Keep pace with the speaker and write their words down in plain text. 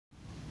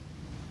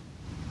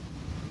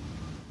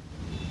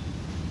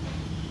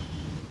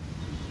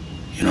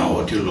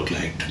what you look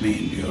like to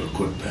me in your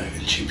good bag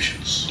and cheap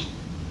shoes.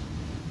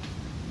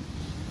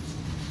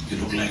 You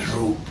look like a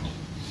rope.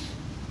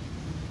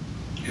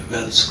 A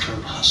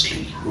well-scrubbed,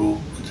 hustling rope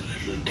with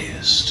a little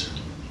taste.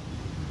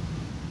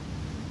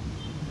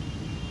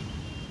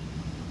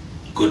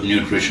 Good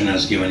nutrition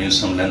has given you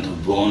some length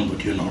of bone,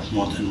 but you're not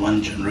more than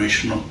one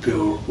generation of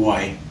pure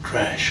white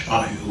trash,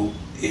 are you,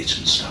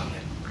 Agent Starling?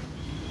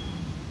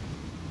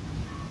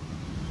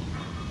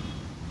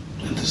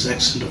 In this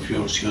accent of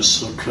yours, you're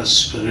so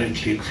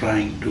desperately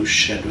trying to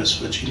shed West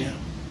Virginia.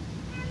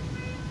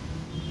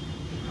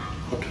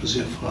 What was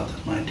your father,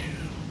 my dear?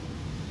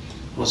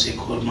 Was he a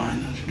coal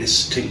miner? Did he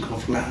stink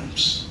of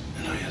lamps?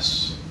 And oh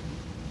yes,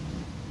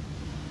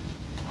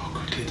 how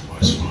quickly the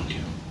boys found you.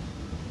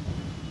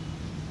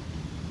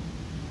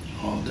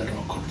 All that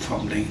awkward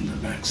fumbling in the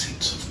back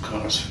seats of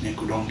cars when you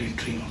could only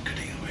dream of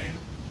getting away.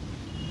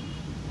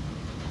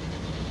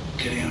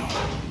 Getting out.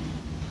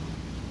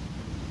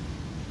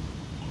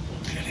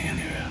 Getting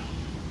anywhere.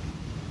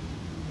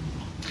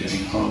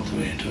 Getting all the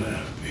way to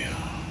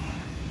FBI.